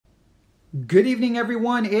Good evening,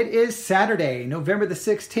 everyone. It is Saturday, November the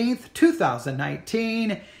 16th,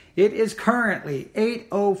 2019. It is currently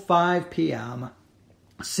 8:05 p.m.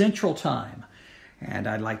 Central Time. And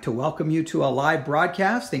I'd like to welcome you to a live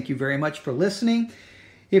broadcast. Thank you very much for listening.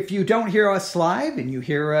 If you don't hear us live and you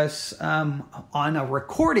hear us on a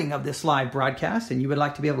recording of this live broadcast and you would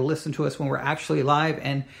like to be able to listen to us when we're actually live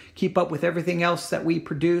and keep up with everything else that we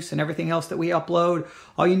produce and everything else that we upload,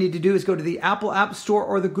 all you need to do is go to the Apple App Store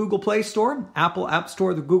or the Google Play Store. Apple App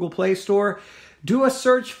Store, the Google Play Store. Do a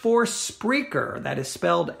search for Spreaker. That is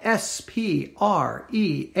spelled S-P-R-E-A-K-E-R.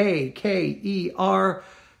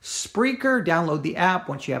 Spreaker. Download the app.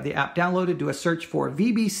 Once you have the app downloaded, do a search for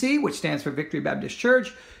VBC, which stands for Victory Baptist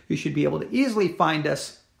Church. You should be able to easily find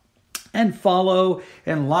us and follow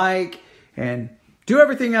and like and do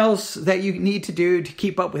everything else that you need to do to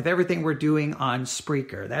keep up with everything we're doing on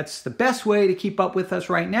Spreaker. That's the best way to keep up with us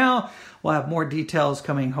right now. We'll have more details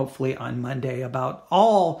coming hopefully on Monday about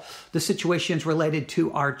all the situations related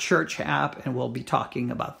to our church app, and we'll be talking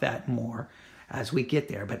about that more as we get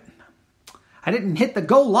there. But I didn't hit the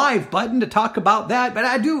go live button to talk about that, but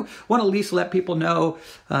I do want to at least let people know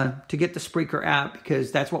to get the Spreaker app,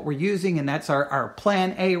 because that's what we're using and that's our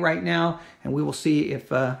plan A right now. And we will see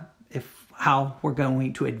if how we're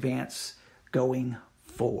going to advance going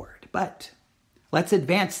forward. But let's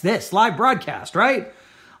advance this live broadcast, right?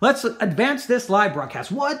 Let's advance this live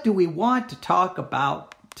broadcast. What do we want to talk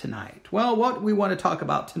about tonight? Well, what we want to talk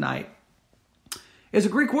about tonight is a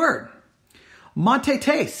Greek word,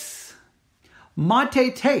 matetes.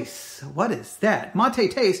 Matetes. What is that?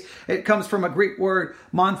 Matetes, it comes from a Greek word,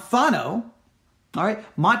 monthano. All right.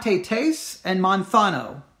 Matetes and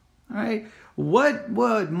monthano. All right. What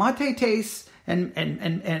would matetes and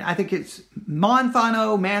I think it's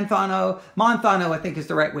monthano, I think is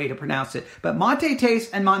the right way to pronounce it. But matetes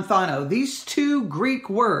and monthano, these two Greek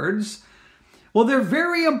words, well, they're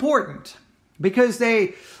very important because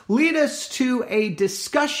they lead us to a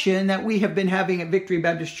discussion that we have been having at Victory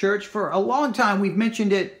Baptist Church for a long time. We've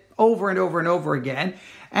mentioned it over and over and over again.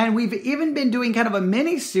 And we've even been doing kind of a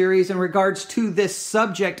mini series in regards to this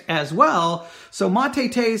subject as well. So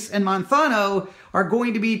matetes and monthano are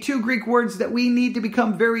going to be two Greek words that we need to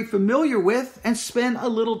become very familiar with and spend a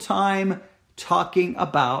little time talking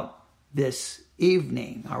about this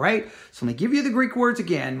evening. All right. So let me give you the Greek words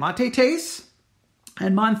again. Matetes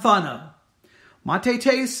and monthano.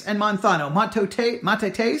 Matetes and monthano.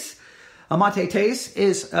 Matetes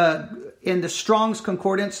is in the Strong's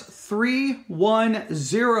Concordance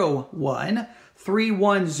 3101.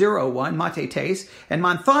 3101, matetes. And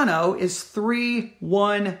monthano is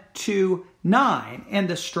 3129 in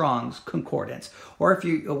the Strong's Concordance. Or if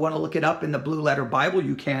you want to look it up in the Blue Letter Bible,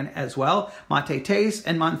 you can as well. Matetes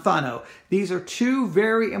and monthano. These are two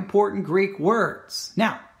very important Greek words.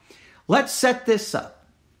 Now, let's set this up.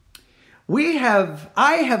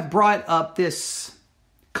 I have brought up this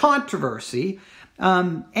controversy,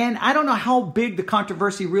 and I don't know how big the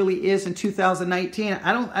controversy really is in 2019.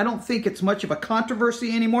 I don't think it's much of a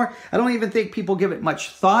controversy anymore. I don't even think people give it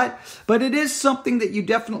much thought, but it is something that you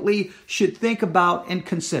definitely should think about and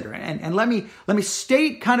consider. And let me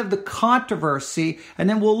state kind of the controversy, and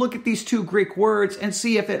then we'll look at these two Greek words and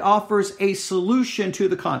see if it offers a solution to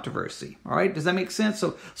the controversy. All right, does that make sense?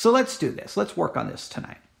 So let's do this. Let's work on this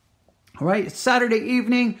tonight. All right, it's Saturday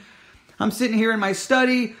evening. I'm sitting here in my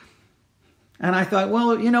study, and I thought,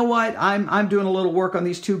 well, you know what? I'm doing a little work on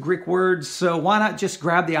these two Greek words, so why not just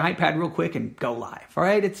grab the iPad real quick and go live? All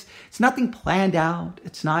right, it's nothing planned out.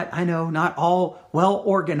 It's not, I know, not all well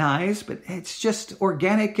organized, but it's just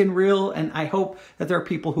organic and real, and I hope that there are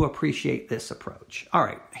people who appreciate this approach. All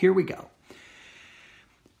right, here we go.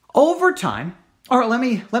 Over time. All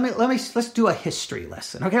right, let's do a history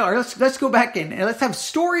lesson. Okay, all right, let's go back in and let's have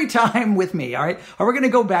story time with me. All right, we're going to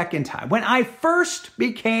go back in time. When I first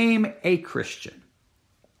became a Christian,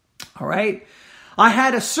 all right, I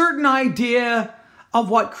had a certain idea of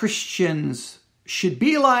what Christians should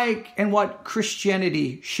be like and what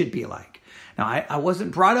Christianity should be like. Now, I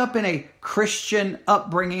wasn't brought up in a Christian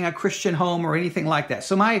upbringing, a Christian home or anything like that.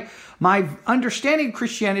 So my understanding of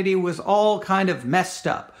Christianity was all kind of messed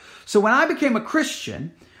up. So when I became a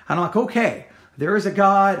Christian, I'm like, okay, there is a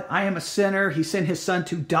God. I am a sinner. He sent his son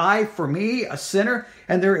to die for me, a sinner,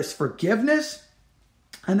 and there is forgiveness.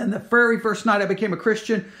 And then the very first night I became a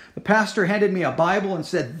Christian, the pastor handed me a Bible and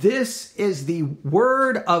said, this is the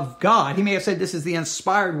word of God. He may have said this is the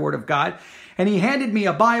inspired word of God. And he handed me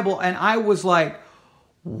a Bible, and I was like,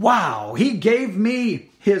 wow, he gave me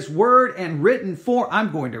his word and written form.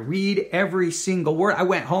 I'm going to read every single word. I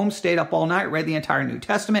went home, stayed up all night, read the entire New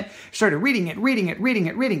Testament, started reading it.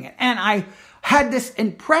 And had this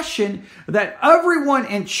impression that everyone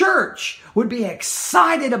in church would be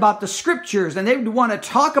excited about the scriptures and they would want to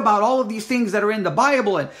talk about all of these things that are in the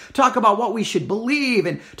Bible and talk about what we should believe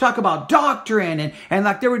and talk about doctrine and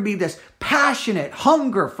like there would be this passionate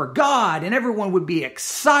hunger for God and everyone would be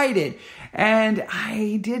excited. And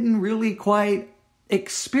I didn't really quite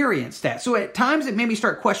experience that. So at times it made me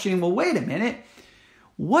start questioning, well, wait a minute,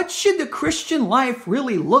 what should the Christian life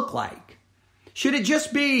really look like? Should it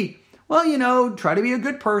just be, well, try to be a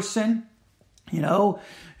good person, you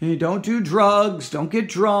don't do drugs, don't get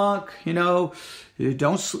drunk,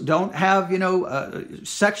 don't have,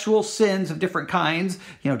 sexual sins of different kinds,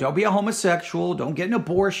 don't be a homosexual, don't get an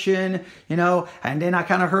abortion, and then I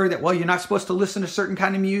kind of heard that, well, you're not supposed to listen to certain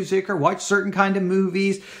kind of music or watch certain kind of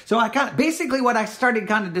movies. So basically what I started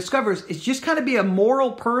kind of discover is just kind of be a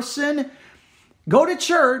moral person, go to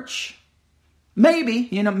church, maybe,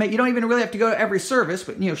 you don't even really have to go to every service,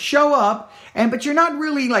 but, show up but you're not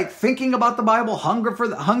really like thinking about the Bible,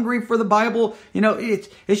 hungry for the Bible.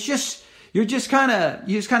 It's just, you just kind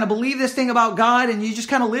of believe this thing about God and you just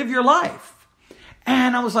kind of live your life.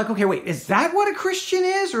 And I was like, okay, wait, is that what a Christian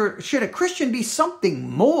is? Or should a Christian be something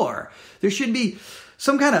more? There should be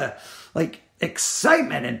some kind of like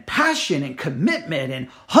excitement and passion and commitment and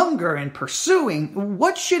hunger and pursuing.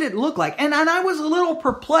 What should it look like? And I was a little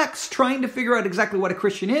perplexed trying to figure out exactly what a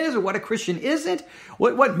Christian is or what a Christian isn't.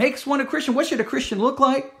 What makes one a Christian? What should a Christian look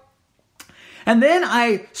like? And then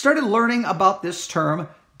I started learning about this term,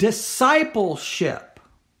 discipleship.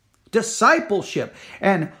 Discipleship.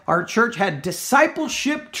 And our church had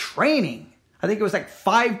discipleship training. I think it was like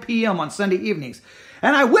 5 p.m. on Sunday evenings.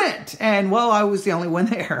 And I went, and I was the only one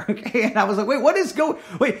there. Okay, and I was like,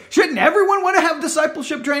 wait, shouldn't everyone want to have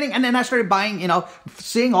discipleship training? And then I started buying,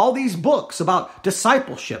 seeing all these books about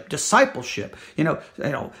discipleship, a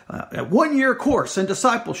 1-year course in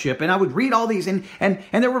discipleship. And I would read all these, and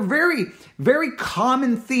there were very, very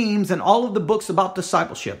common themes in all of the books about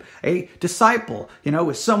discipleship. A disciple,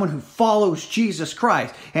 is someone who follows Jesus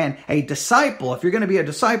Christ. And a disciple, if you're going to be a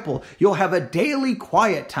disciple, you'll have a daily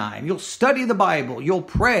quiet time. You'll study the Bible. You'll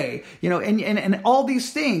pray, and all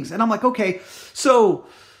these things. And I'm like, okay, so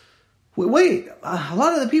wait, a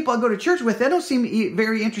lot of the people I go to church with, they don't seem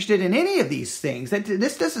very interested in any of these things.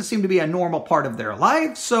 This doesn't seem to be a normal part of their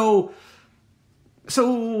life. So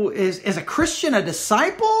is a Christian a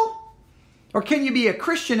disciple? Or can you be a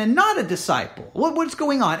Christian and not a disciple? What's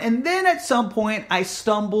going on? And then at some point, I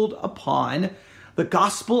stumbled upon The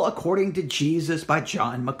Gospel According to Jesus by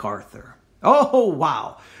John MacArthur. Oh,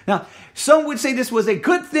 wow. Now, some would say this was a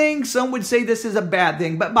good thing. Some would say this is a bad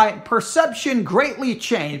thing. But my perception greatly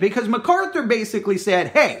changed because MacArthur basically said,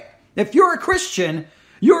 hey, if you're a Christian,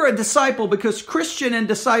 you're a disciple because Christian and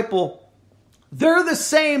disciple, they're the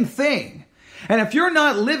same thing. And if you're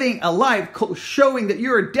not living a life showing that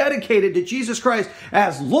you're dedicated to Jesus Christ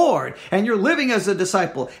as Lord, and you're living as a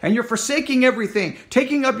disciple, and you're forsaking everything,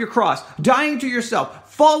 taking up your cross, dying to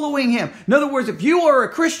yourself, following Him. In other words, if you are a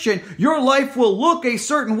Christian, your life will look a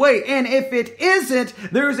certain way. And if it isn't,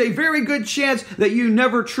 there is a very good chance that you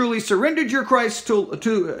never truly surrendered your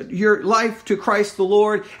your life to Christ the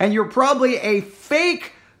Lord, and you're probably a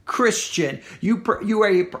fake Christian. You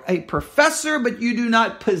are a professor, but you do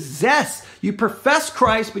not possess. You profess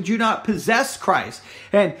Christ, but you do not possess Christ.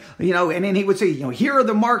 And, and then he would say, here are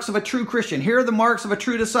the marks of a true Christian. Here are the marks of a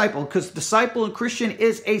true disciple, because disciple and Christian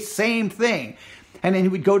is a same thing. And then he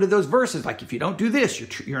would go to those verses, like, if you don't do this,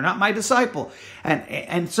 you're not my disciple.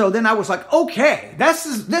 And so then I was like, okay, this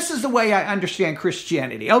is the way I understand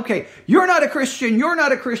Christianity. Okay, you're not a Christian, you're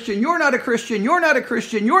not a Christian, you're not a Christian, you're not a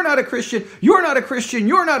Christian, you're not a Christian, you're not a Christian,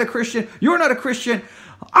 you're not a Christian, you're not a Christian.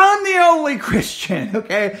 I'm the only Christian,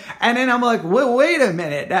 okay? And then I'm like, well, wait a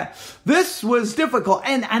minute. This was difficult.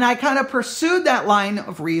 And I kind of pursued that line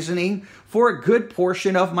of reasoning for a good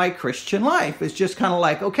portion of my Christian life. It's just kind of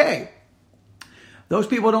like, okay, those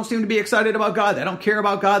people don't seem to be excited about God. They don't care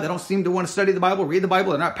about God. They don't seem to want to study the Bible, read the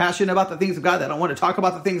Bible. They're not passionate about the things of God. They don't want to talk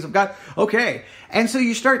about the things of God. Okay. And so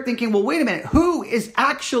you start thinking, well, wait a minute. Who is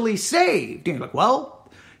actually saved? And you're like, well,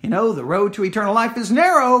 the road to eternal life is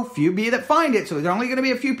narrow. Few be that find it. So there's only going to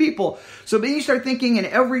be a few people. So then you start thinking in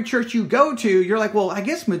every church you go to, you're like, well, I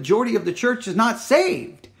guess majority of the church is not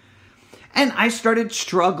saved. And I started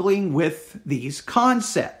struggling with these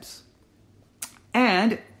concepts.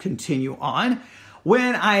 And continue on.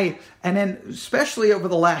 And then especially over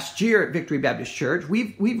the last year at Victory Baptist Church,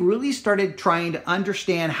 we've really started trying to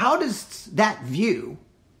understand how does that view,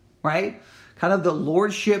 right? Kind of the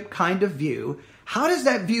lordship kind of view, how does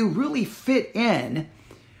that view really fit in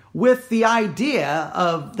with the idea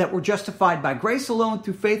of that we're justified by grace alone,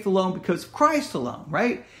 through faith alone, because of Christ alone,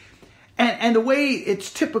 right? And the way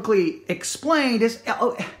it's typically explained is,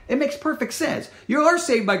 it makes perfect sense. You are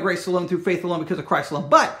saved by grace alone, through faith alone, because of Christ alone.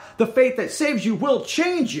 But the faith that saves you will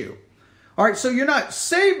change you. All right, so you're not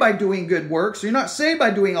saved by doing good works. You're not saved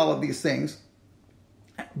by doing all of these things.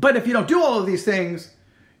 But if you don't do all of these things,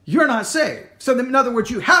 you're not saved. So in other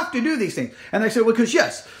words, you have to do these things. And they say, well, because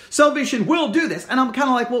yes, salvation will do this. And I'm kind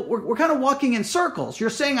of like, well, we're kind of walking in circles.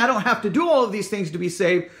 You're saying I don't have to do all of these things to be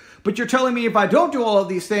saved, but you're telling me if I don't do all of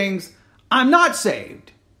these things, I'm not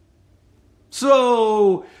saved.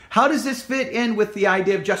 So how does this fit in with the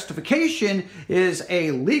idea of justification? Is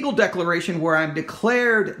a legal declaration where I'm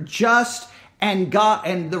declared just, and God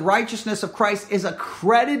and the righteousness of Christ is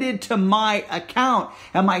accredited to my account.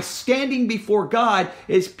 And my standing before God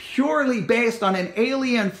is purely based on an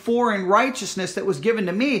alien, foreign righteousness that was given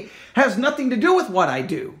to me. Has nothing to do with what I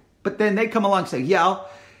do. But then they come along and say, yeah,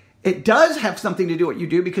 it does have something to do with what you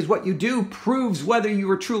do, because what you do proves whether you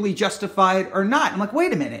were truly justified or not. I'm like,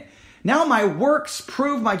 wait a minute. Now my works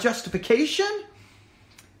prove my justification?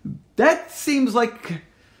 That seems like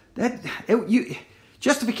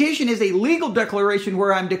justification is a legal declaration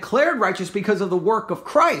where I'm declared righteous because of the work of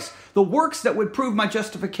Christ. The works that would prove my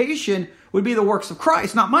justification would be the works of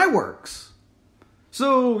Christ, not my works.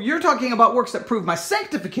 So you're talking about works that prove my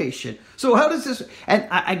sanctification. So how does this... And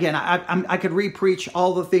I could re-preach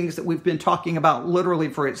all the things that we've been talking about literally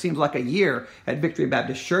for, it seems like, a year at Victory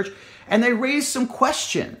Baptist Church. And they raised some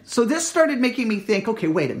questions. So this started making me think, okay,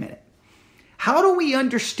 wait a minute. How do we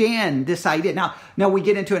understand this idea? Now we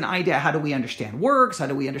get into an idea, how do we understand works? How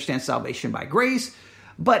do we understand salvation by grace?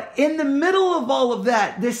 But in the middle of all of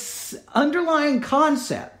that, this underlying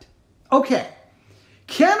concept, okay,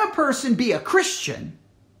 can a person be a Christian,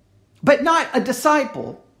 but not a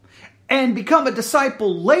disciple, and become a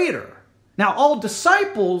disciple later? Now, all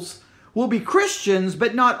disciples will be Christians,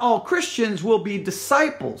 but not all Christians will be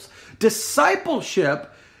disciples.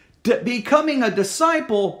 Discipleship, becoming a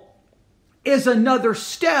disciple, is another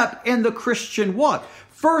step in the Christian walk.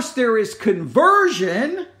 First, there is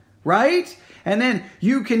conversion, right? And then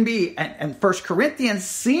you can be, and 1 Corinthians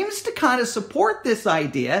seems to kind of support this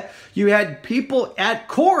idea. You had people at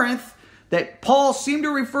Corinth that Paul seemed to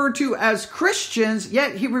refer to as Christians,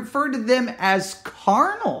 yet he referred to them as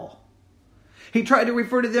carnal. He tried to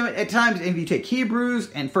refer to them at times, if you take Hebrews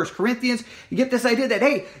and 1 Corinthians, you get this idea that,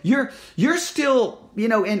 hey, you're still,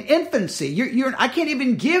 in infancy. I can't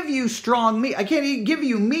even give you strong meat. I can't even give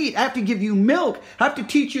you meat. I have to give you milk. I have to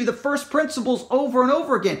teach you the first principles over and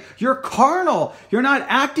over again. You're carnal. You're not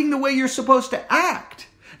acting the way you're supposed to act.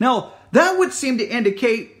 Now, that would seem to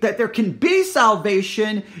indicate that there can be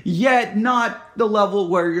salvation, yet not the level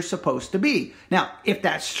where you're supposed to be. Now, if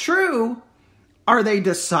that's true, are they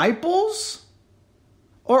disciples?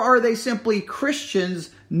 Or are they simply Christians,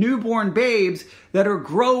 newborn babes that are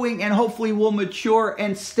growing and hopefully will mature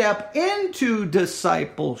and step into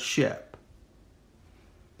discipleship?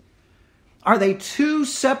 Are they two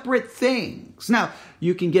separate things? Now,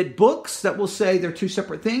 you can get books that will say they're two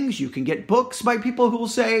separate things. You can get books by people who will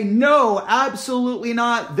say, no, absolutely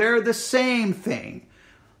not. They're the same thing.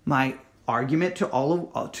 My argument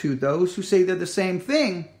to those who say they're the same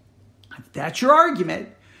thing, if that's your argument,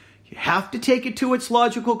 you have to take it to its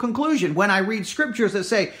logical conclusion. When I read scriptures that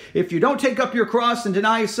say, if you don't take up your cross and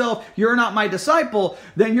deny yourself, you're not my disciple,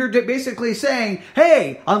 then you're basically saying,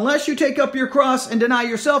 hey, unless you take up your cross and deny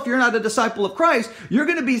yourself, you're not a disciple of Christ. You're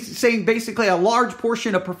going to be saying basically a large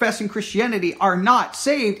portion of professing Christianity are not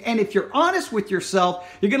saved. And if you're honest with yourself,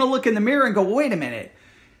 you're going to look in the mirror and go, wait a minute,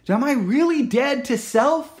 am I really dead to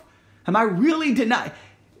self? Am I really denying?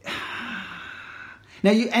 Now,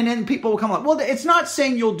 and then people will come up, well, it's not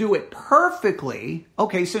saying you'll do it perfectly.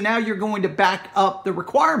 Okay, so now you're going to back up the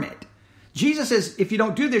requirement. Jesus says, if you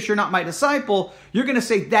don't do this, you're not my disciple. You're going to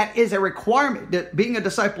say that is a requirement, that being a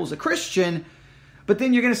disciple is a Christian. But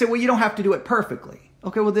then you're going to say, well, you don't have to do it perfectly.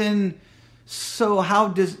 Okay, well then, so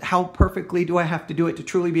how perfectly do I have to do it to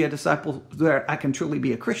truly be a disciple where I can truly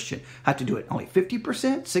be a Christian? I have to do it only 50%,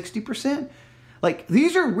 60%? Like,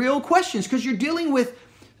 these are real questions because you're dealing with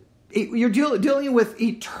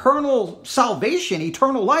eternal salvation,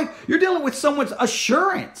 eternal life. You're dealing with someone's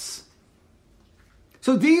assurance.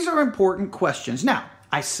 So these are important questions. Now,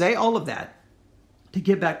 I say all of that to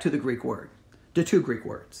get back to the Greek word, the two Greek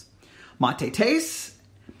words, matetes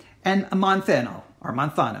and manthano, or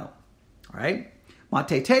manthano. All right?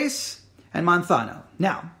 Matetes and manthano.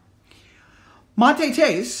 Now,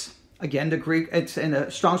 matetes, again, the Greek, it's in the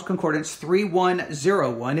Strong's Concordance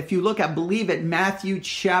 3101. If you look, I believe at Matthew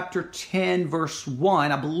chapter 10, verse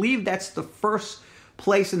 1, I believe that's the first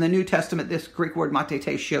place in the New Testament this Greek word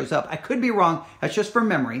matetes shows up. I could be wrong. That's just from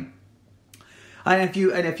memory. And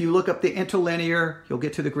if you look up the interlinear, you'll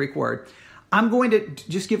get to the Greek word. I'm going to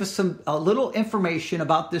just give us a little information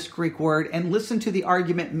about this Greek word and listen to the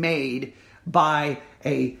argument made by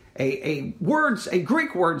a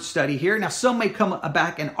Greek word study here. Now, some may come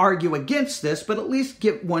back and argue against this, but at least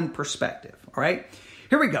give one perspective. All right,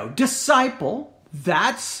 here we go. Disciple,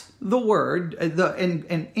 that's the word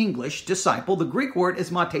in English, disciple. The Greek word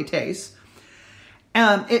is matetes.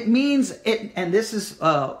 It means, and this is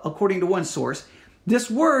according to one source,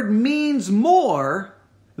 this word means more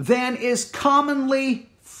than is commonly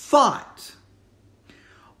thought.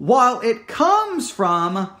 While it comes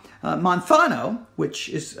from manthano, which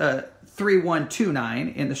is 3129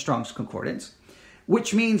 in the Strong's Concordance,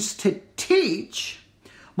 which means to teach,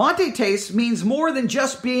 matetes means more than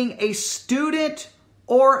just being a student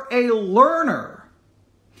or a learner.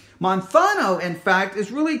 Manthano, in fact,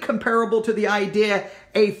 is really comparable to the idea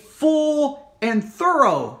a full and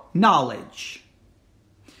thorough knowledge.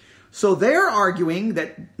 So they're arguing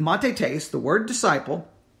that matetes, the word disciple,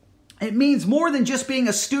 it means more than just being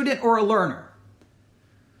a student or a learner.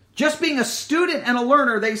 Just being a student and a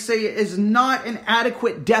learner, they say, is not an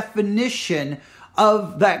adequate definition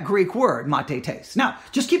of that Greek word, matetes. Now,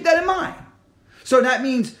 just keep that in mind. So that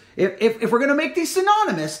means if we're going to make these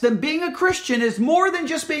synonymous, then being a Christian is more than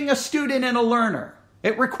just being a student and a learner.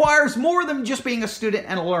 It requires more than just being a student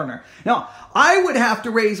and a learner. Now, I would have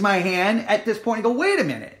to raise my hand at this point and go, wait a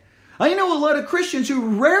minute. I know a lot of Christians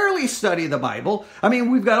who rarely study the Bible. I mean,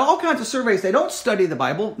 we've got all kinds of surveys. They don't study the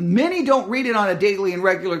Bible. Many don't read it on a daily and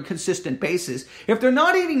regular, consistent basis. If they're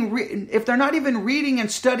not even reading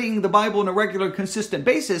and studying the Bible on a regular, consistent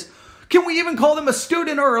basis, can we even call them a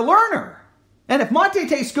student or a learner? And if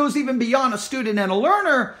matetes goes even beyond a student and a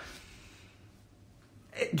learner,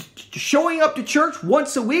 showing up to church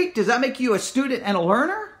once a week, does that make you a student and a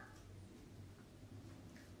learner?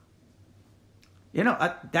 You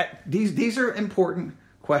know, these are important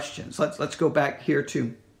questions. Let's go back here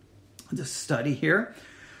to the study here.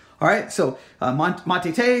 All right, so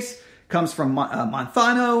matetes comes from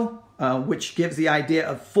manthano, which gives the idea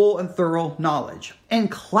of full and thorough knowledge. In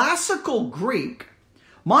classical Greek,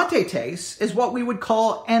 matetes is what we would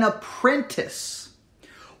call an apprentice,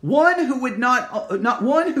 one who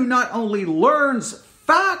not only learns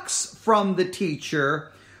facts from the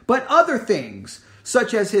teacher, but other things,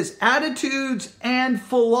 such as his attitudes and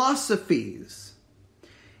philosophies.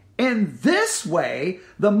 In this way,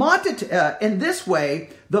 the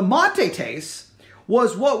matetes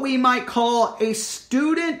was what we might call a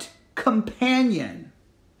student companion,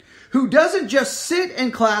 who doesn't just sit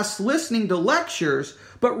in class listening to lectures,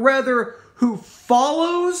 but rather who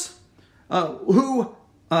follows.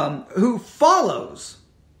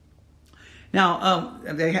 Now,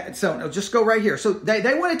 so just go right here. So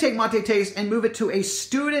they want to take matetes and move it to a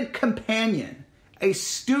student companion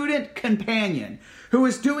who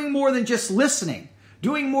is doing more than just listening,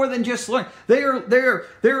 doing more than just learn. They're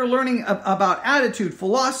learning about attitude,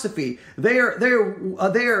 philosophy. They're do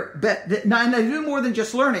more than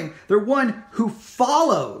just learning. They're one who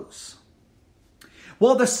follows.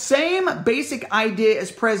 While the same basic idea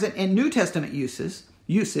is present in New Testament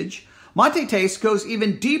usage, matetes goes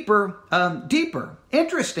even deeper.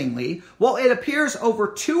 Interestingly, while it appears over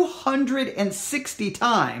 260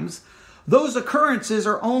 times, those occurrences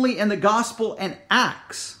are only in the Gospel and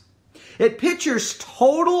Acts. It pictures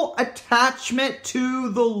total attachment to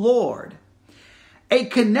the Lord, a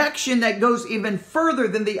connection that goes even further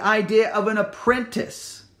than the idea of an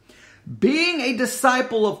apprentice. Being a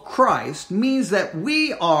disciple of Christ means that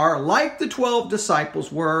we are, like the 12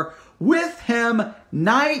 disciples were, with him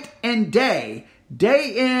night and day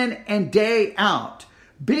in and day out.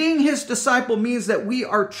 Being his disciple means that we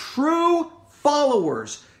are true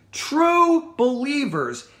followers, true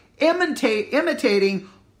believers, imitating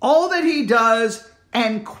all that he does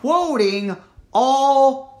and quoting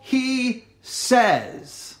all he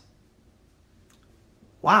says.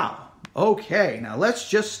 Wow. Okay, now let's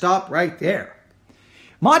just stop right there.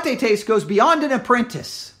 Matetes goes beyond an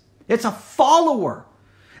apprentice. It's a follower.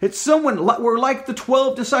 It's someone, we're like the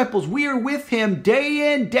 12 disciples. We are with him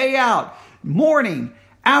day in, day out, morning,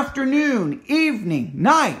 afternoon, evening,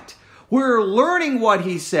 night. We're learning what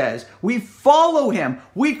he says. We follow him.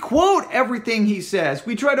 We quote everything he says.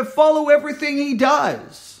 We try to follow everything he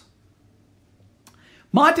does.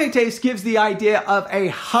 Matetes gives the idea of a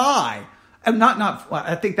high,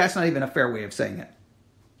 I think that's not even a fair way of saying it.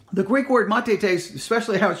 The Greek word matetes,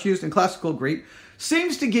 especially how it's used in classical Greek,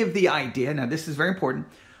 seems to give the idea, now this is very important,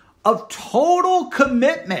 of total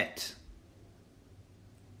commitment.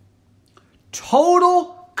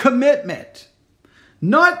 Total commitment.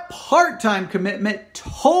 Not part-time commitment,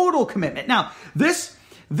 total commitment. Now, this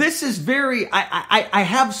is very, I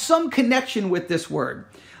have some connection with this word.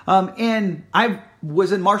 And I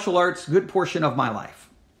was in martial arts a good portion of my life.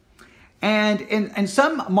 And in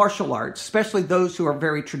some martial arts, especially those who are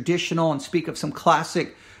very traditional and speak of some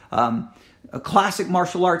classic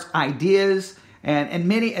martial arts ideas,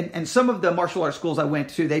 and some of the martial arts schools I went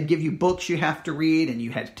to, they'd give you books you have to read and you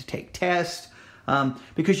had to take tests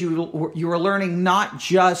because you were learning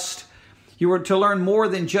you were to learn more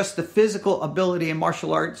than just the physical ability in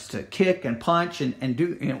martial arts to kick and punch and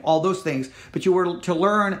do all those things, but you were to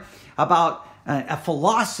learn about a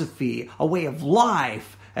philosophy, a way of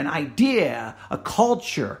life, an idea, a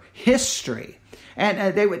culture, history.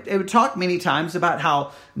 And they would talk many times about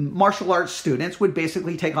how martial arts students would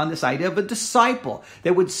basically take on this idea of a disciple.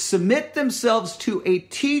 They would submit themselves to a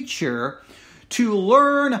teacher to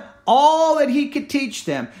learn all that he could teach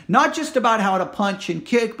them, not just about how to punch and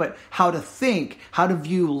kick, but how to think, how to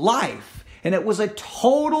view life. And it was a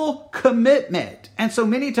total commitment. And so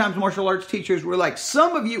many times martial arts teachers were like,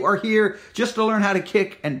 some of you are here just to learn how to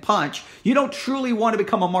kick and punch. You don't truly want to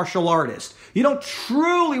become a martial artist. You don't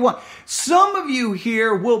truly want. Some of you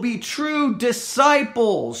here will be true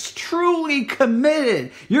disciples, truly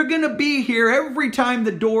committed. You're going to be here every time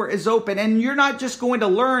the door is open. And you're not just going to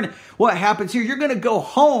learn what happens here. You're going to go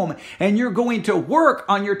home and you're going to work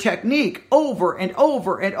on your technique over and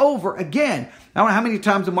over and over again. I don't know how many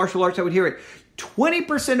times in martial arts I would hear it.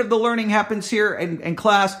 20% of the learning happens here in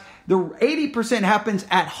class. The 80% happens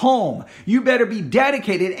at home. You better be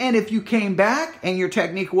dedicated. And if you came back and your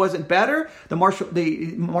technique wasn't better, the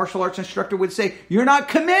martial arts instructor would say, you're not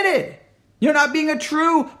committed. You're not being a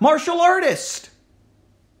true martial artist.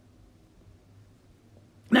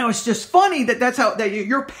 Now, it's just funny that's how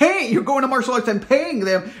you're going to martial arts and paying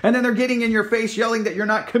them, and then they're getting in your face yelling that you're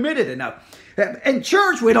not committed enough. In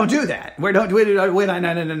church, we don't do that. No.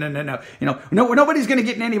 Nobody's going to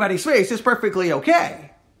get in anybody's face. It's perfectly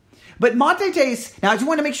okay. But Matetes, now I just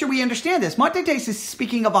want to make sure we understand this. Matetes is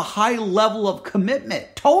speaking of a high level of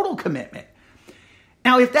commitment, total commitment.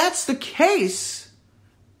 Now, if that's the case,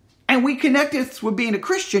 and we connect it with being a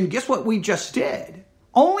Christian, guess what we just did?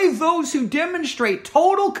 Only those who demonstrate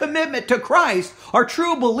total commitment to Christ are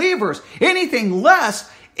true believers. Anything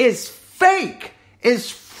less is fake,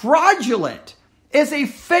 is fraudulent, is a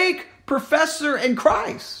fake professor in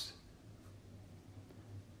Christ.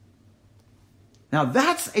 Now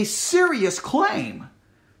that's a serious claim.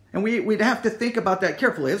 And we'd have to think about that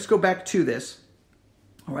carefully. Let's go back to this.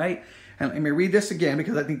 All right? And let me read this again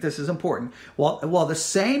because I think this is important. While the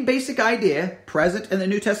same basic idea present in the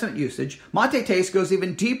New Testament usage, Matetes goes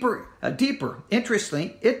even deeper.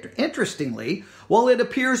 Interestingly, while it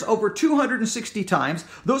appears over 260 times,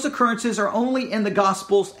 those occurrences are only in the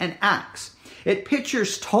Gospels and Acts. It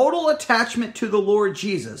pictures total attachment to the Lord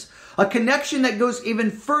Jesus, a connection that goes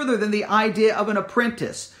even further than the idea of an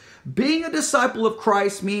apprentice. Being a disciple of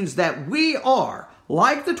Christ means that we are,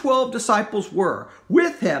 like the 12 disciples were,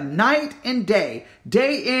 with him night and day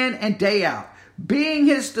in and day out. Being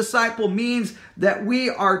his disciple means that we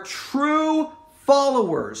are true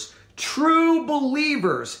followers, true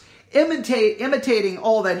believers, imitating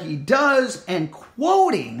all that he does and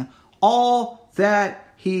quoting all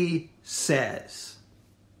that he says.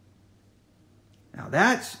 Now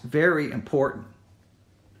that's very important.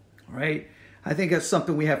 All right? I think that's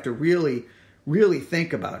something we have to really, really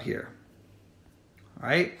think about here. All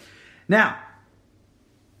right? Now,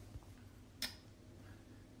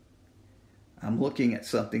 I'm looking at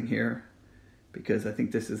something here because I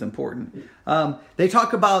think this is important. They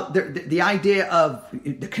talk about the idea of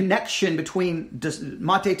the connection between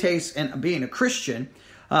Matetes and being a Christian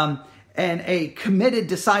and a committed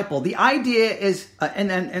disciple. The idea is,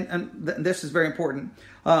 and this is very important,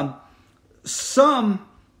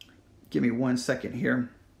 give me 1 second here.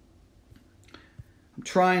 I'm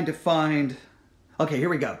trying to find... Okay, here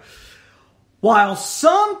we go. While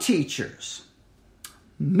some teachers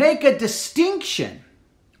make a distinction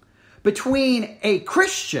between a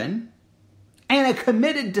Christian and a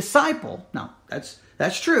committed disciple, now that's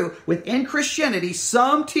true. Within Christianity,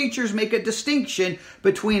 some teachers make a distinction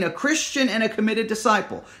between a Christian and a committed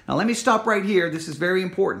disciple. Now let me stop right here. This is very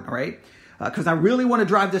important, all right? Because I really want to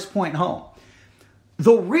drive this point home.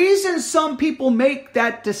 The reason some people make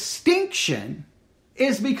that distinction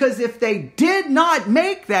is because if they did not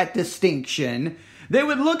make that distinction, they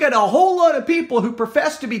would look at a whole lot of people who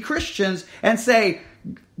profess to be Christians and say,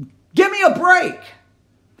 give me a break.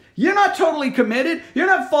 You're not totally committed. You're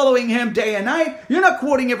not following him day and night. You're not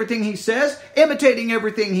quoting everything he says, imitating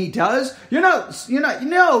everything he does. No.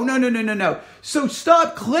 So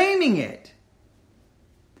stop claiming it.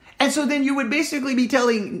 And so then you would basically be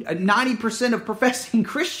telling 90% of professing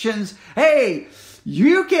Christians, hey,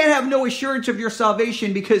 you can't have no assurance of your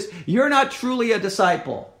salvation because you're not truly a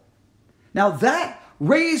disciple. Now that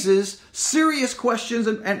raises serious questions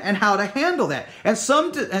and how to handle that. And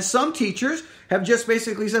some teachers have just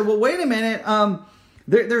basically said, well, wait a minute,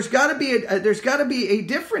 there's got to be a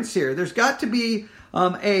difference here. There's got to be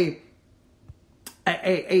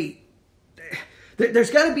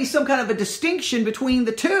there's got to be some kind of a distinction between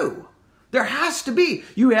the two. There has to be.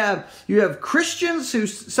 You have Christians who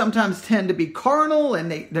sometimes tend to be carnal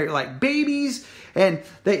and they're like babies and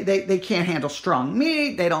they can't handle strong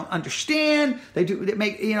meat. They don't understand. They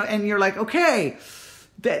make and you're like, okay,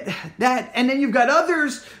 that and then you've got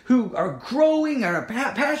others who are growing and are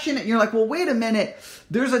passionate. And you're like, well, wait a minute.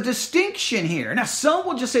 There's a distinction here. Now, some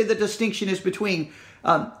will just say the distinction is between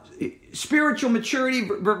spiritual maturity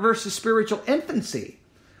versus spiritual infancy.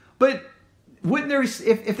 But wouldn't there,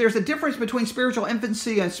 if there's a difference between spiritual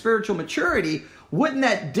infancy and spiritual maturity, wouldn't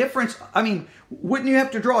that difference, wouldn't you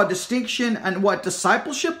have to draw a distinction on what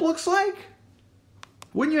discipleship looks like?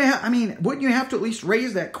 Wouldn't you have to at least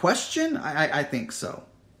raise that question? I think so.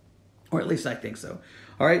 Or at least I think so.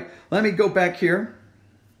 All right, let me go back here.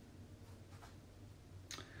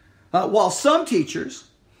 While some teachers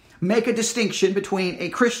make a distinction between a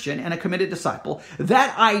Christian and a committed disciple,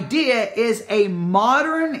 that idea is a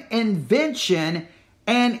modern invention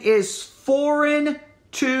and is foreign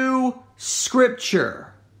to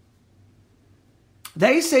Scripture.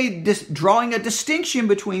 They say drawing a distinction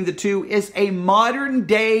between the two is a modern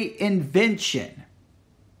day invention.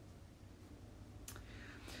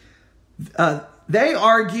 They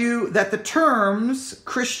argue that the terms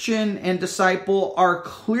Christian and disciple are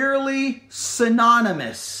clearly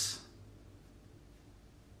synonymous.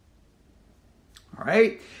 All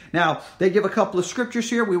right. Now, they give a couple of scriptures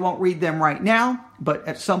here. We won't read them right now, but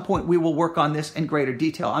at some point we will work on this in greater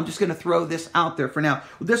detail. I'm just going to throw this out there for now.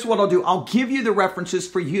 This is what I'll do. I'll give you the references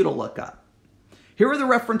for you to look up. Here are the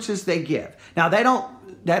references they give. Now, they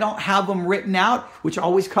don't have them written out, which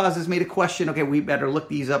always causes me to question, okay, we better look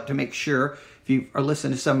these up to make sure. If you are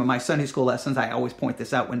listening to some of my Sunday school lessons, I always point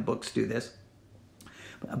this out when books do this.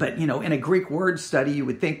 But, in a Greek word study, you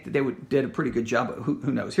would think that they did a pretty good job. But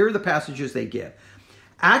who knows? Here are the passages they give.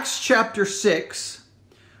 Acts chapter 6,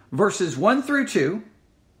 verses 1 through 2.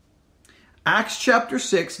 Acts chapter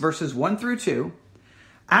 6, verses 1 through 2.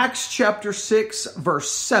 Acts chapter 6,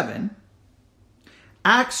 verse 7.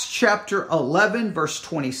 Acts chapter 11, verse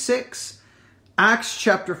 26. Acts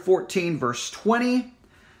chapter 14, verse 20.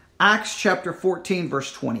 Acts chapter 14,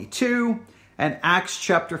 verse 22. And Acts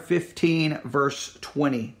chapter 15, verse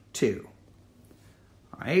 22.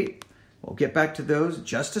 All right. We'll get back to those in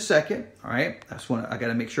just a second. All right. I got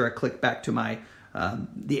to make sure I click back to my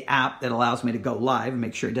the app that allows me to go live and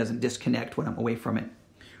make sure it doesn't disconnect when I'm away from it.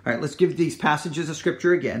 All right. Let's give these passages of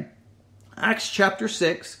scripture again. Acts chapter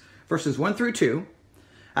 6, verses 1 through 2.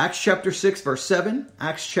 Acts chapter 6, verse 7.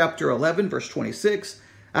 Acts chapter 11, verse 26.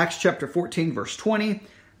 Acts chapter 14, verse 20.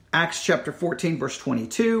 Acts chapter 14, verse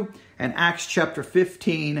 22. And Acts chapter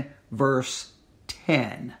 15, verse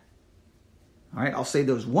 10. All right, I'll say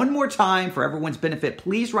those one more time for everyone's benefit.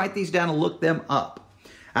 Please write these down and look them up.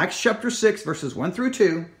 Acts chapter 6, verses 1 through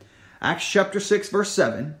 2. Acts chapter 6, verse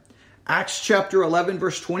 7. Acts chapter 11,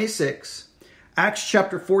 verse 26. Acts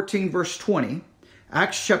chapter 14, verse 20.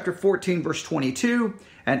 Acts chapter 14, verse 22.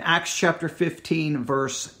 And Acts chapter 15,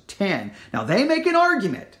 verse 10. Now, they make an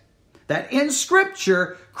argument that in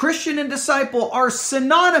Scripture, Christian and disciple are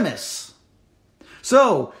synonymous.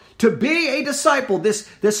 So, to be a disciple,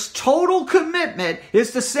 this total commitment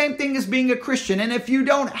is the same thing as being a Christian. And if you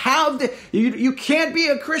don't have you can't be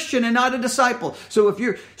a Christian and not a disciple.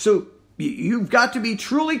 So you've got to be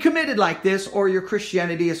truly committed like this, or your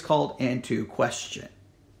Christianity is called into question.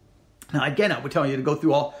 Now, again, I would tell you to go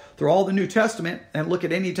through all the New Testament and look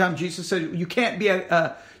at any time Jesus said you can't be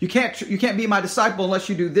my disciple unless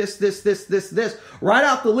you do this. Write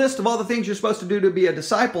out the list of all the things you're supposed to do to be a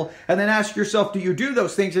disciple, and then ask yourself, do you do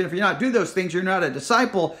those things? And if you're not do those things, you're not a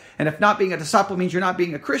disciple. And if not being a disciple means you're not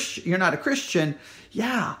being a Christian, you're not a Christian.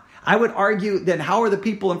 Yeah, I would argue then how are the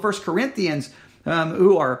people in 1 Corinthians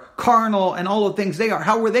who are carnal and all the things they are?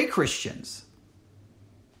 How were they Christians?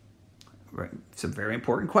 Right. Some very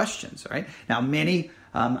important questions, right? Now, many,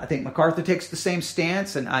 I think MacArthur takes the same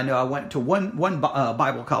stance, and I know I went to one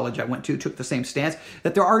Bible college I went to took the same stance,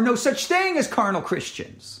 that there are no such thing as carnal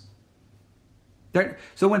Christians.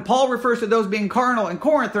 So when Paul refers to those being carnal in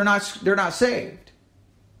Corinth, they're not saved.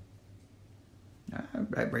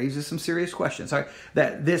 That raises some serious questions. Right?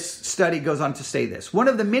 That this study goes on to say this. One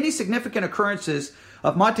of the many significant occurrences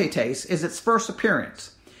of Matetes is its first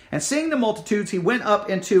appearance. And seeing the multitudes, he went up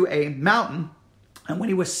into a mountain. And when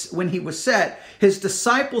he was set, his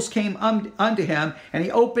disciples came unto him, and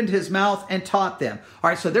he opened his mouth and taught them. All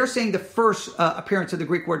right, so they're saying the first appearance of the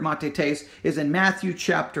Greek word matetes is in Matthew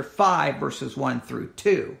chapter 5, verses 1 through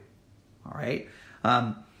 2. All right,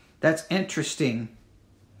 that's interesting.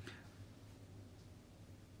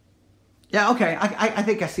 Yeah, okay, I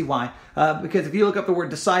think I see why. Because if you look up the word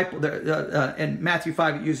disciple, in Matthew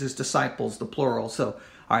 5, it uses disciples, the plural. So,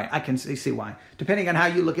 all right, I can see why. Depending on how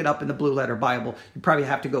you look it up in the Blue Letter Bible, you probably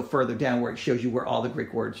have to go further down where it shows you where all the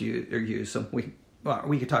Greek words are used. So we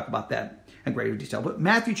could talk about that in greater detail. But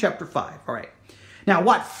Matthew chapter 5, all right. Now,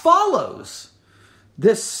 what follows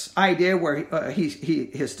this idea where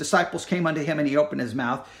his disciples came unto him and he opened his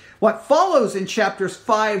mouth, what follows in chapters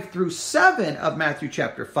 5 through 7 of Matthew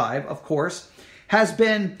chapter 5, of course, has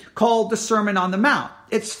been called the Sermon on the Mount.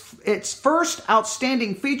 Its first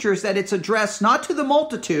outstanding feature is that it's addressed not to the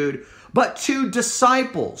multitude, but to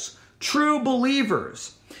disciples, true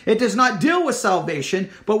believers. It does not deal with salvation,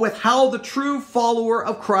 but with how the true follower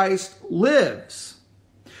of Christ lives.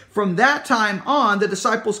 From that time on, the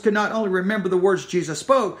disciples could not only remember the words Jesus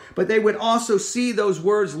spoke, but they would also see those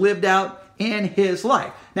words lived out in his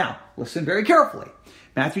life. Now, listen very carefully.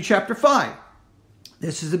 Matthew chapter 5.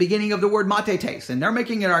 This is the beginning of the word matetes. And they're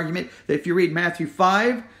making an argument that if you read Matthew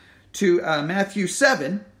 5 to Matthew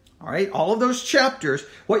 7, all right, all of those chapters,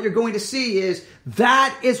 what you're going to see is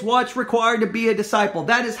that is what's required to be a disciple.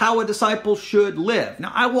 That is how a disciple should live.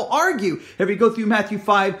 Now, I will argue, if you go through Matthew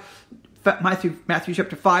chapter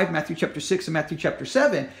 5, Matthew chapter 6, and Matthew chapter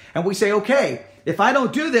 7, and we say, okay, if I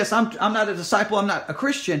don't do this, I'm not a disciple, I'm not a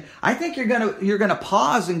Christian. I think you're gonna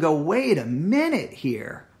pause and go, wait a minute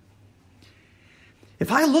here.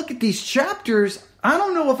 If I look at these chapters, I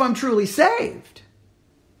don't know if I'm truly saved.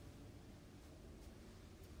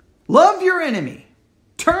 Love your enemy.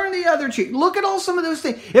 Turn the other cheek. Look at all some of those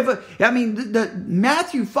things. The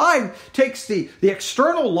Matthew 5 takes the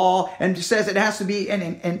external law and says it has to be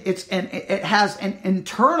it has an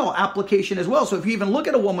internal application as well. So if you even look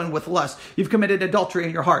at a woman with lust, you've committed adultery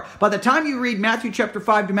in your heart. By the time you read Matthew chapter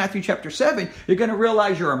 5 to Matthew chapter 7, you're going to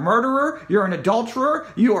realize you're a murderer, you're an adulterer,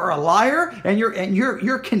 you are a liar, and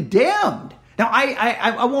you're condemned. Now,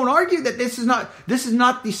 I won't argue that this is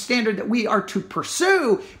not the standard that we are to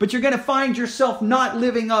pursue, but you're going to find yourself not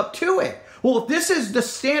living up to it. Well, if this is the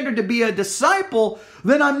standard to be a disciple,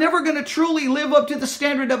 then I'm never going to truly live up to the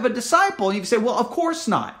standard of a disciple. And you can say, well, of course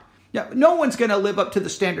not. Yeah, no one's going to live up to the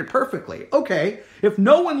standard perfectly. Okay, if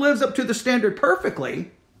no one lives up to the standard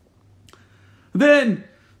perfectly, then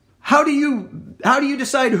how do you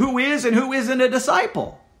decide who is and who isn't a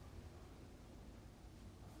disciple?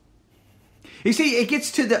 You see, it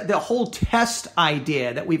gets to the whole test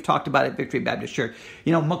idea that we've talked about at Victory Baptist Church.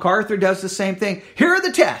 You know, MacArthur does the same thing. Here are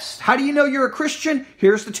the tests. How do you know you're a Christian?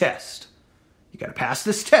 Here's the test. You got to pass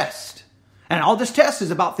this test. And all this test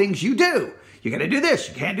is about things you do. You got to do this.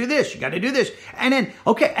 You can't do this. You got to do this. And then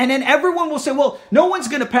everyone will say, well, no one's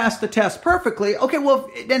going to pass the test perfectly. Okay, well,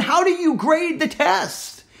 then how do you grade the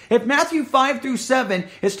test? If Matthew 5 through 7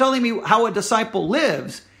 is telling me how a disciple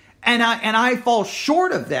lives, and I fall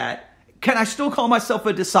short of that, can I still call myself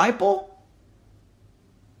a disciple?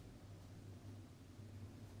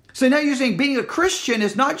 So now you're saying being a Christian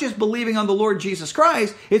is not just believing on the Lord Jesus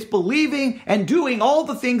Christ, it's believing and doing all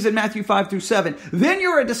the things in Matthew 5 through 7. Then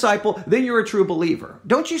you're a disciple, then you're a true believer.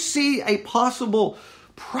 Don't you see a possible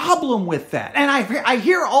problem with that? And I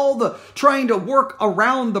hear all the trying to work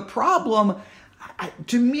around the problem.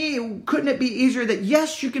 To me, couldn't it be easier that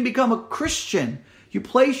yes, you can become a Christian? You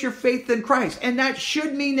place your faith in Christ. And that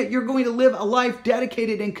should mean that you're going to live a life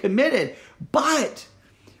dedicated and committed. But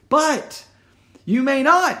you may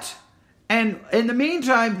not. And in the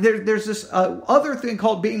meantime, there's this other thing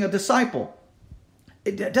called being a disciple.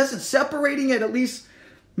 Doesn't separating it at least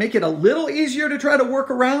make it a little easier to try to work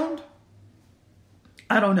around?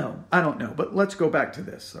 I don't know. But let's go back to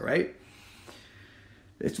this, all right?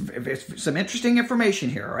 It's some interesting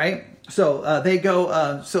information here, all right? So they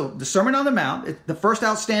go, so the Sermon on the Mount, the first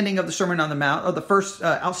outstanding of the Sermon on the Mount, or the first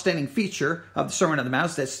outstanding feature of the Sermon on the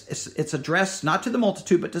Mount is that it's addressed not to the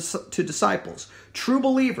multitude, but to disciples, true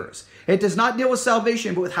believers. It does not deal with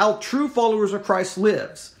salvation, but with how true followers of Christ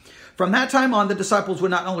lives. From that time on, the disciples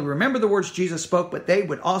would not only remember the words Jesus spoke, but they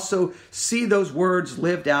would also see those words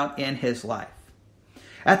lived out in his life.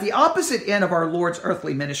 At the opposite end of our Lord's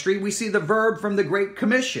earthly ministry, we see the verb from the Great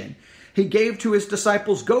Commission. He gave to his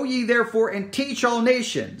disciples, "Go ye therefore and teach all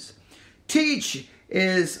nations." Teach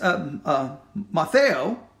is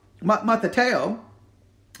matheteo.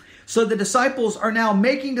 So the disciples are now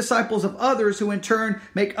making disciples of others who in turn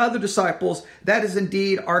make other disciples. That is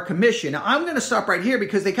indeed our commission. Now I'm going to stop right here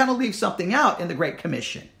because they kind of leave something out in the Great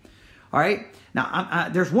Commission. All right. Now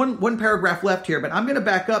there's one paragraph left here, but I'm going to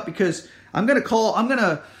back up because I'm going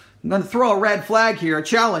to throw a red flag here, a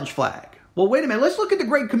challenge flag. Well, wait a minute. Let's look at the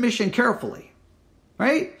Great Commission carefully.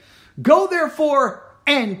 Right? Go therefore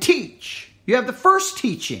and teach. You have the first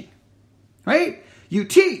teaching. Right? You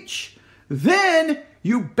teach. Then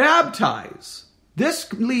you baptize.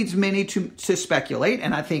 This leads many to speculate,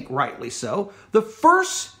 and I think rightly so. The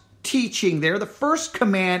first teaching there, the first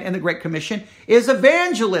command in the Great Commission is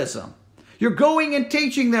evangelism. You're going and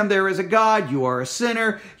teaching them there is a God. You are a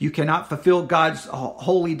sinner. You cannot fulfill God's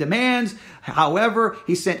holy demands. However,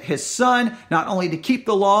 he sent his son not only to keep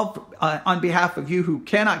the law on behalf of you who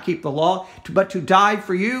cannot keep the law, but to die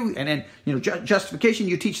for you. And then, justification,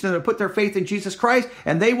 you teach them to put their faith in Jesus Christ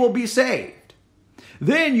and they will be saved.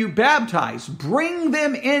 Then you baptize, bring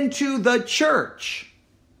them into the church.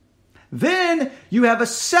 Then you have a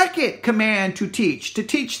second command to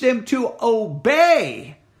teach them to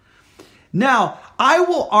obey. Now, I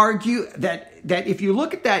will argue that if you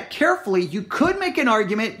look at that carefully, you could make an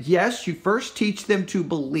argument, yes, you first teach them to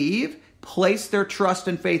believe, place their trust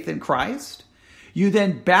and faith in Christ. You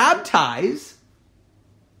then baptize.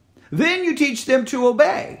 Then you teach them to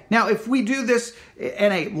obey. Now, if we do this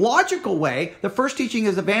in a logical way, the first teaching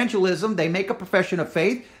is evangelism. They make a profession of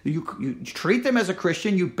faith. You treat them as a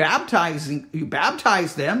Christian. You baptize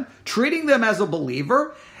them, treating them as a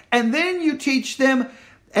believer. And then you teach them,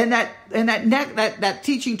 and that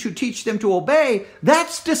teaching to teach them to obey,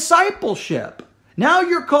 that's discipleship. Now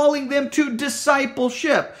you're calling them to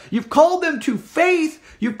discipleship. You've called them to faith.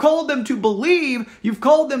 You've called them to believe. You've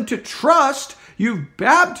called them to trust. You've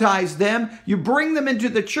baptized them. You bring them into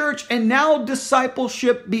the church, and now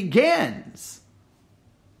discipleship begins.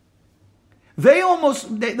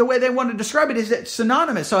 The way they want to describe it is that it's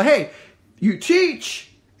synonymous. So, hey, you teach.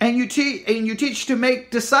 And you teach to make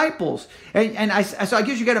disciples, so I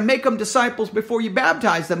guess you got to make them disciples before you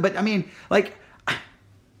baptize them. But I mean, like,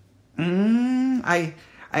 I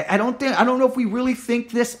don't know if we really think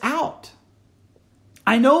this out.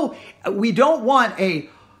 I know we don't want a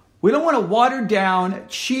watered down,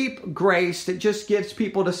 cheap grace that just gives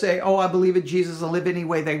people to say, "Oh, I believe in Jesus," and live any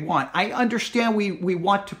way they want. I understand we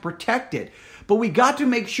want to protect it. But we got to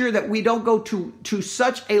make sure that we don't go to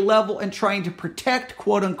such a level in trying to protect,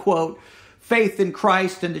 quote unquote, faith in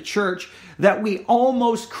Christ and the church that we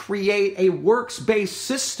almost create a works-based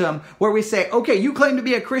system where we say, okay, you claim to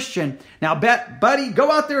be a Christian. Now, buddy, go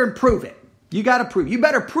out there and prove it. You got to prove. You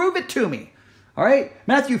better prove it to me. All right?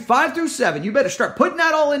 Matthew 5-7, you better start putting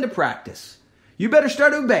that all into practice. You better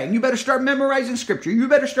start obeying. You better start memorizing scripture. You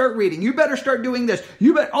better start reading. You better start doing this.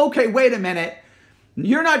 Okay, wait a minute.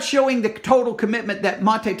 You're not showing the total commitment that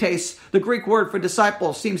matetes, the Greek word for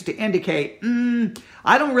disciple, seems to indicate.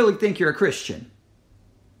 I don't really think you're a Christian.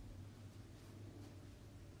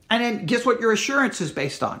 And then guess what your assurance is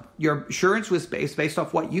based on? Your assurance was based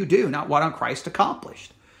off what you do, not what on Christ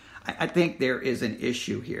accomplished. I think there is an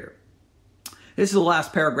issue here. This is the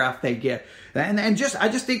last paragraph they give. And I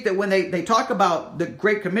just think that when they talk about the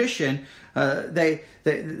Great Commission, the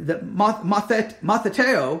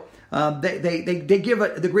matheteo, they give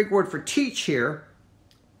the Greek word for teach here.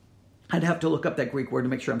 I'd have to look up that Greek word to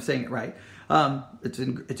make sure I'm saying it right. It's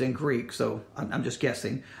in Greek, so I'm just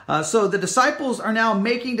guessing. So the disciples are now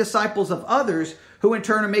making disciples of others who in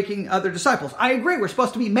turn are making other disciples. I agree. We're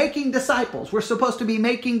supposed to be making disciples. We're supposed to be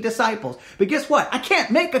making disciples. But guess what? I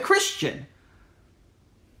can't make a Christian.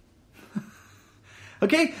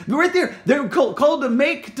 Okay, right there, they're called to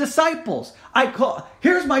make disciples.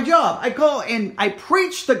 Here's my job. I call and I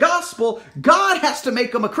preach the gospel. God has to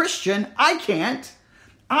make them a Christian. I can't.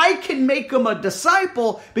 I can make them a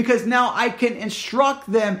disciple because now I can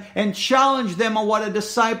instruct them and challenge them on what a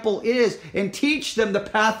disciple is and teach them the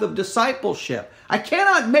path of discipleship. I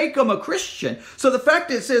cannot make them a Christian. So the fact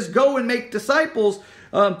that it says go and make disciples,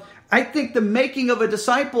 I think the making of a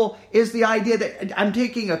disciple is the idea that I'm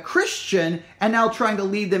taking a Christian and now trying to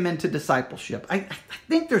lead them into discipleship. I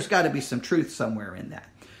think there's got to be some truth somewhere in that.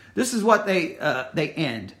 This is what they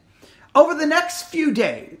end. Over the next few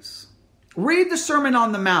days, read the Sermon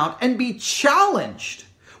on the Mount and be challenged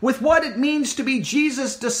with what it means to be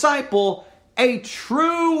Jesus' disciple, a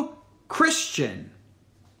true Christian.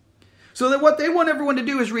 So that what they want everyone to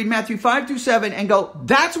do is read Matthew 5-7 and go,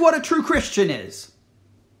 that's what a true Christian is.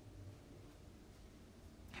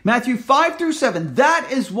 Matthew 5-7, that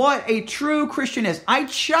is what a true Christian is. I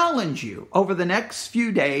challenge you over the next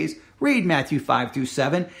few days, read Matthew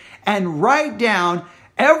 5-7 and write down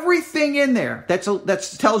everything in there that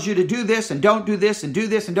tells you to do this and don't do this and do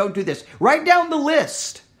this and don't do this. Write down the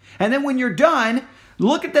list. And then when you're done,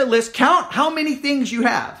 look at that list, count how many things you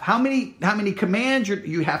have, how many commands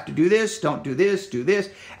you have to do this, don't do this,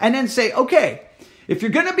 and then say, okay, if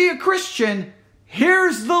you're going to be a Christian,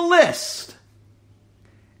 here's the list.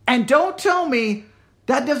 And don't tell me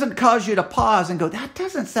that doesn't cause you to pause and go, that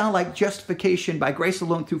doesn't sound like justification by grace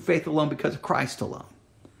alone, through faith alone, because of Christ alone.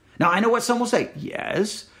 Now, I know what some will say.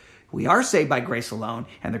 Yes, we are saved by grace alone,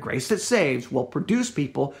 and the grace that saves will produce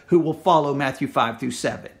people who will follow Matthew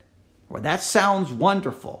 5-7. Well, that sounds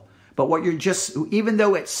wonderful. But even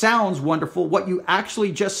though it sounds wonderful, what you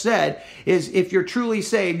actually just said is, if you're truly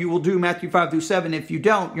saved, you will do Matthew 5-7. If you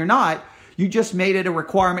don't, you're not. You just made it a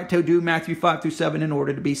requirement to do Matthew 5-7 in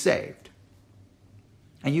order to be saved.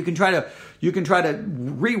 And you can try to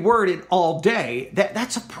reword it all day.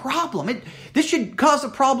 That's a problem. This should cause a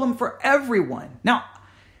problem for everyone. Now,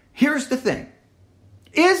 here's the thing.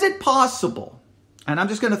 Is it possible, and I'm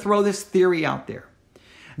just going to throw this theory out there,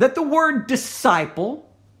 that the word disciple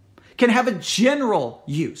can have a general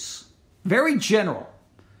use? Very general.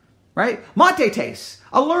 Right? Matetes,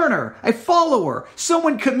 a learner, a follower,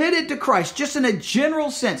 someone committed to Christ, just in a general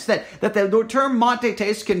sense, that the term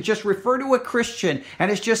matetes can just refer to a Christian, and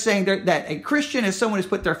it's just saying that a Christian is someone who's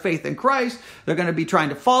put their faith in Christ. They're going to be trying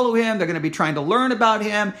to follow him. They're going to be trying to learn about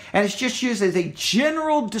him, and it's just used as a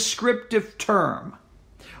general descriptive term.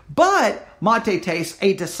 But matetes,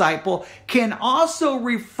 a disciple, can also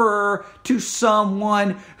refer to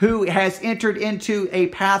someone who has entered into a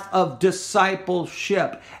path of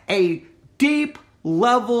discipleship, a deep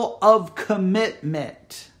level of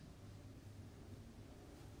commitment.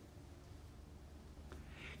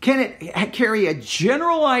 Can it carry a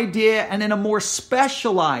general idea and in a more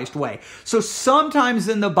specialized way? So sometimes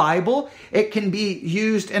in the Bible, it can be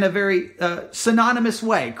used in a very synonymous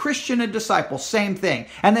way. Christian and disciple, same thing.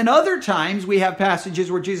 And then other times we have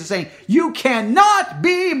passages where Jesus is saying, you cannot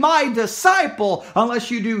be my disciple unless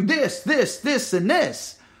you do this, this, and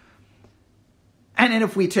this. And then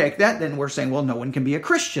if we take that, then we're saying, well, no one can be a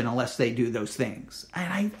Christian unless they do those things.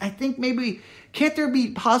 And I think maybe, can't there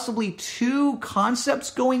be possibly two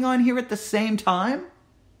concepts going on here at the same time?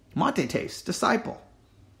 Matetes, disciple.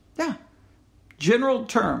 Yeah. General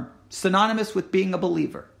term, synonymous with being a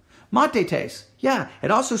believer. Matetes, yeah,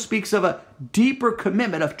 it also speaks of a deeper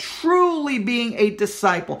commitment of truly being a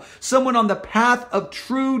disciple, someone on the path of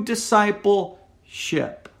true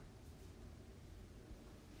discipleship.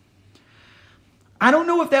 I don't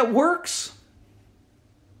know if that works,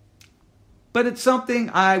 but it's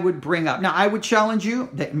something I would bring up. Now, I would challenge you.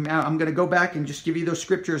 I'm going to go back and just give you those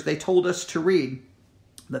scriptures they told us to read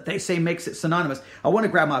that they say makes it synonymous. I want to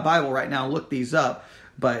grab my Bible right now and look these up,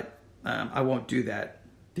 but I won't do that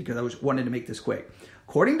because I wanted to make this quick.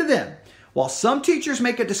 According to them, while some teachers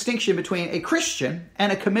make a distinction between a Christian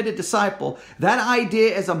and a committed disciple, that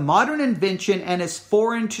idea is a modern invention and is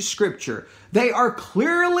foreign to Scripture. They are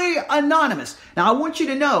clearly anonymous. Now, I want you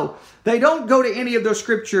to know, they don't go to any of those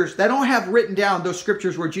scriptures. They don't have written down those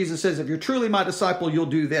scriptures where Jesus says, if you're truly my disciple, you'll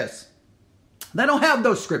do this. They don't have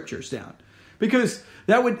those scriptures down because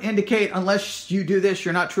that would indicate unless you do this,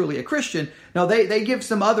 you're not truly a Christian. No, they give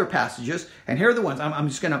some other passages, and here are the ones. I'm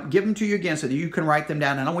just going to give them to you again so that you can write them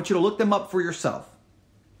down, and I want you to look them up for yourself.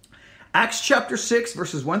 Acts chapter 6,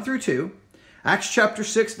 verses 1-2. Acts chapter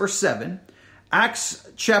 6, verse 7. Acts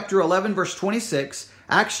chapter 11, verse 26.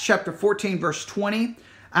 Acts chapter 14, verse 20.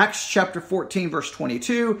 Acts chapter 14, verse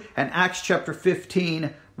 22. And Acts chapter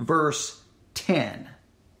 15, verse 10.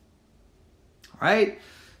 All right?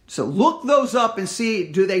 So look those up and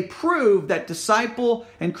see, do they prove that disciple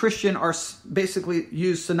and Christian are basically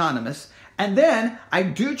used synonymous? And then I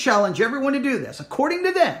do challenge everyone to do this. According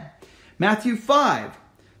to them, Matthew 5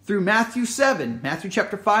 through Matthew 7, Matthew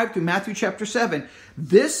chapter 5 through Matthew chapter 7,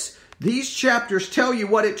 these chapters tell you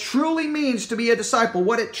what it truly means to be a disciple,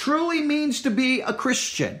 what it truly means to be a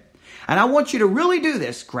Christian. And I want you to really do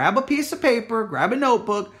this. Grab a piece of paper, grab a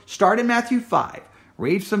notebook, start in Matthew 5.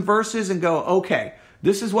 Read some verses and go, okay,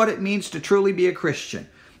 this is what it means to truly be a Christian.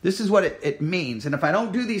 This is what it means. And if I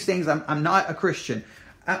don't do these things, I'm not a Christian.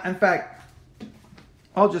 In fact,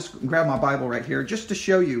 I'll just grab my Bible right here just to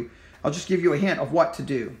show you. I'll just give you a hint of what to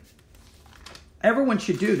do. Everyone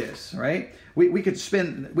should do this, right? We could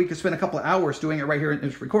spend a couple of hours doing it right here in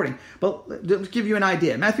this recording. But let's give you an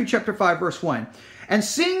idea. Matthew chapter 5, verse 1. And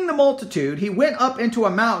seeing the multitude, he went up into a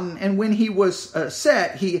mountain, and when he was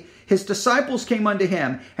set, his disciples came unto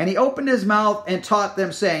him, and he opened his mouth and taught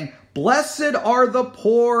them, saying, Blessed are the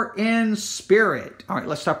poor in spirit. All right,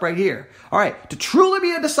 let's stop right here. All right, to truly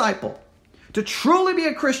be a disciple, To truly be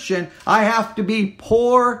a Christian, I have to be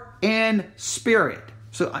poor in spirit.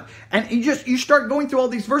 So, and you start going through all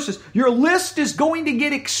these verses. Your list is going to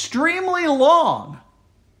get extremely long.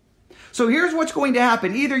 So here's what's going to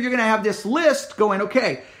happen. Either you're going to have this list going,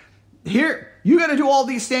 okay, here, you got to do all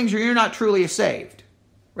these things or you're not truly saved,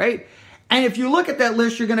 right? And if you look at that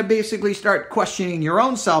list, you're going to basically start questioning your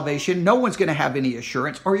own salvation. No one's going to have any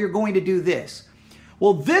assurance, or you're going to do this.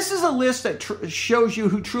 Well, this is a list that shows you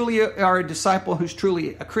who truly are a disciple, who's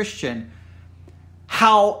truly a Christian.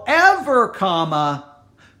 However,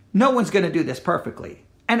 no one's going to do this perfectly.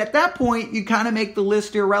 And at that point, you kind of make the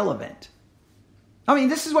list irrelevant. I mean,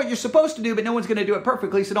 this is what you're supposed to do, but no one's going to do it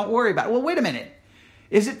perfectly, so don't worry about it. Well, wait a minute.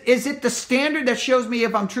 Is it the standard that shows me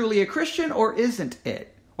if I'm truly a Christian, or isn't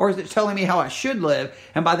it? Or is it telling me how I should live?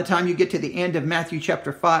 And by the time you get to the end of Matthew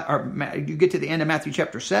chapter 5, or you get to the end of Matthew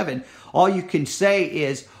chapter 7, all you can say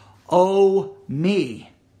is, "Oh me,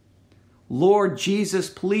 Lord Jesus,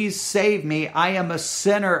 please save me. I am a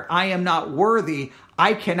sinner. I am not worthy.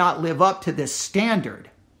 I cannot live up to this standard."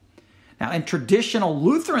 Now, in traditional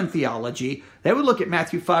Lutheran theology, they would look at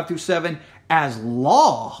Matthew 5 through 7 as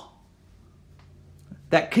law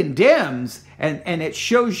that condemns, and it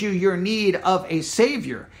shows you your need of a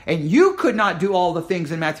Savior. And you could not do all the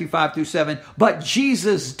things in Matthew 5 through 7, but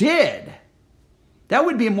Jesus did. That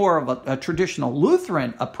would be more of a traditional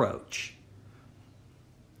Lutheran approach.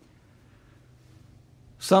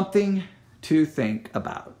 Something to think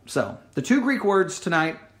about. So, the two Greek words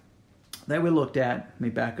tonight that we looked at. Let me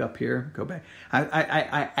back up here. Go back.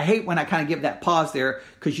 I hate when I kind of give that pause there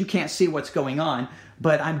because you can't see what's going on.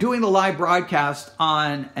 But I'm doing the live broadcast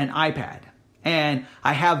on an iPad. And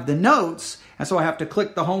I have the notes. And so I have to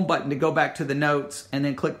click the home button to go back to the notes. And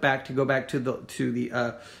then click back to go back to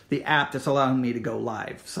the app that's allowing me to go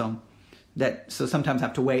live. So sometimes I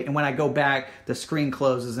have to wait. And when I go back, the screen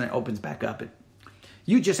closes and it opens back up.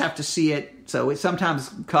 You just have to see it. So it sometimes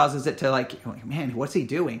causes it to like, man, what's he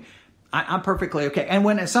doing? I'm perfectly okay.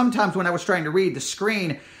 And sometimes when I was trying to read the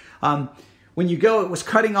screen, when you go, it was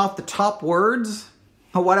cutting off the top words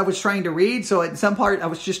of what I was trying to read. So at some part, I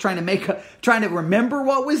was just trying to remember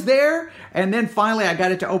what was there. And then finally, I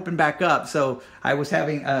got it to open back up. So I was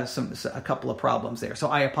having a couple of problems there. So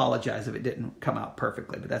I apologize if it didn't come out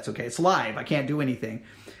perfectly, but that's okay. It's live. I can't do anything.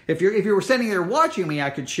 If you were sitting there watching me, I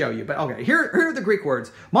could show you. But okay, here are the Greek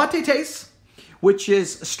words. Matetes, which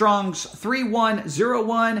is Strong's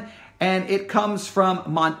 3101. And it comes from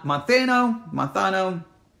Manthano,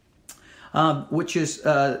 which is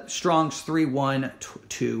Strong's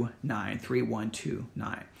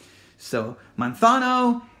 3129. So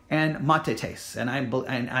Manthano and Matetes, and I'm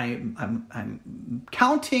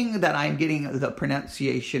counting that I'm getting the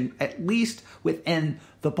pronunciation at least within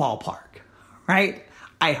the ballpark, right?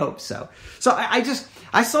 I hope so. So I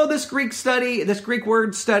saw this Greek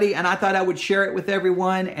word study, and I thought I would share it with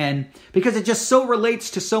everyone, and because it just so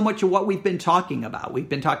relates to so much of what we've been talking about. We've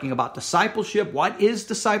been talking about discipleship. What is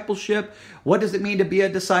discipleship? What does it mean to be a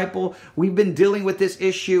disciple? We've been dealing with this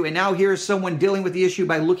issue, and now here's someone dealing with the issue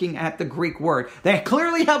by looking at the Greek word. They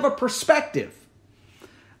clearly have a perspective.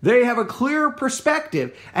 They have a clear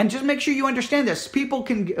perspective, and just make sure you understand this. People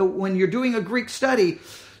can, when you're doing a Greek study,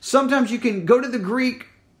 sometimes you can go to the Greek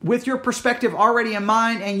with your perspective already in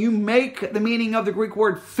mind, and you make the meaning of the Greek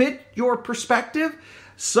word fit your perspective.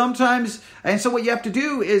 Sometimes, and so what you have to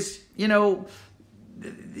do is,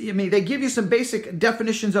 they give you some basic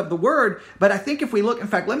definitions of the word, but I think if we look, in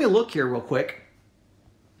fact, let me look here real quick.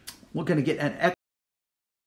 We're going to get an